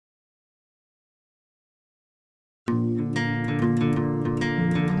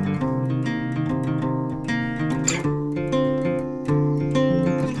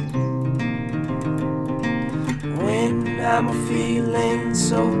feeling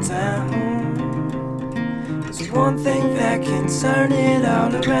so down, there's one thing that can turn it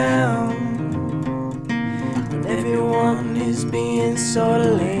all around. When everyone is being sort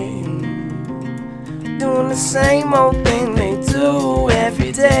of lame, doing the same old thing they do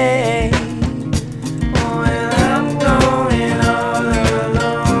every day. Oh, and I'm going all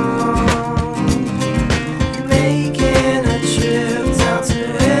alone, making a trip down to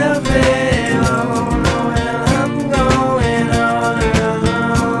Pelon. Oh, and I'm going all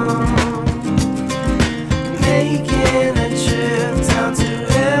alone, making a trip down to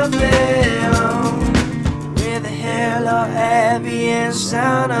Pelon. Where the hell are Abby and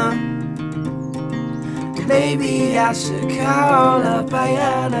Shauna? Maybe I should call up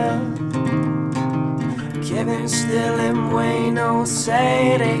Ayana. Kevin still in Buenos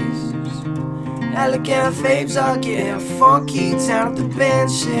Aires. Elegant babes are getting funky down at the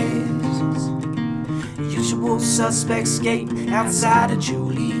benches. Usual suspects skating outside of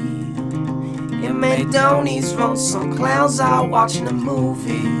Julie. In Maydoni's road, some clowns are watching a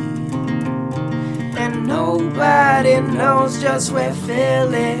movie. And nobody knows just where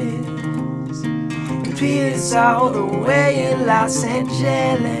Phil is. Peter's all the way in Los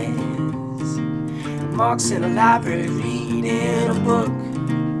Angeles. Mark's in the library reading a book.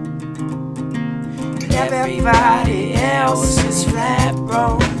 Everybody else is flat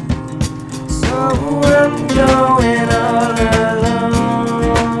broke. So I'm going all alone,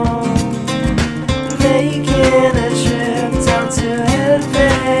 making a trip down to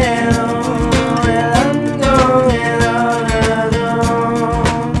Pelon. Well, I'm going all alone,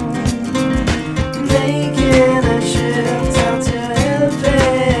 making a trip down to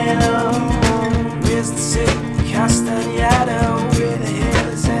Pelon. Where's the sick Castañeda? Where the hell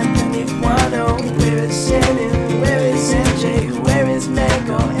is Anthony Guano? Where is Shannon? Where is MJ? Where is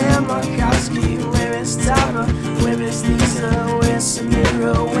Mango and Markowski? Where is Tara? Where is Lisa? Where's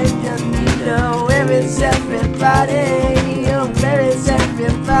Samira when you need her? Where is everybody? Where is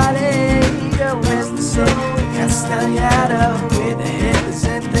everybody? Where's the sick Castañeda? Where the hell is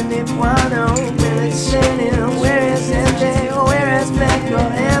Anthony Guano? Where is Shannon? Where is MJ? Where is Mango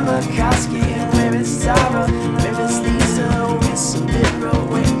and Markowski? Where is Tara? Where is Lisa? Where's Samira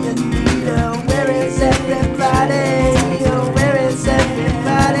when you need her? Where is everybody? Where is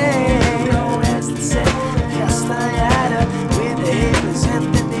everybody? Where's the sick Castañeda? Where the hell is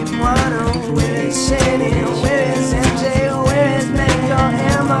Anthony Guano? Where is Shannon? Where is MJ? Where is Mango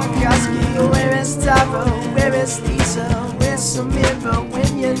and Markowski? Where is Tara? Where is Lisa? Where's Samira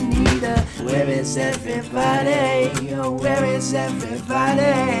when you need her? Where is everybody? Where is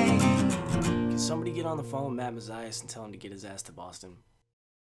everybody? Can somebody get on the phone with Matt Mazias and tell him to get his ass to Boston?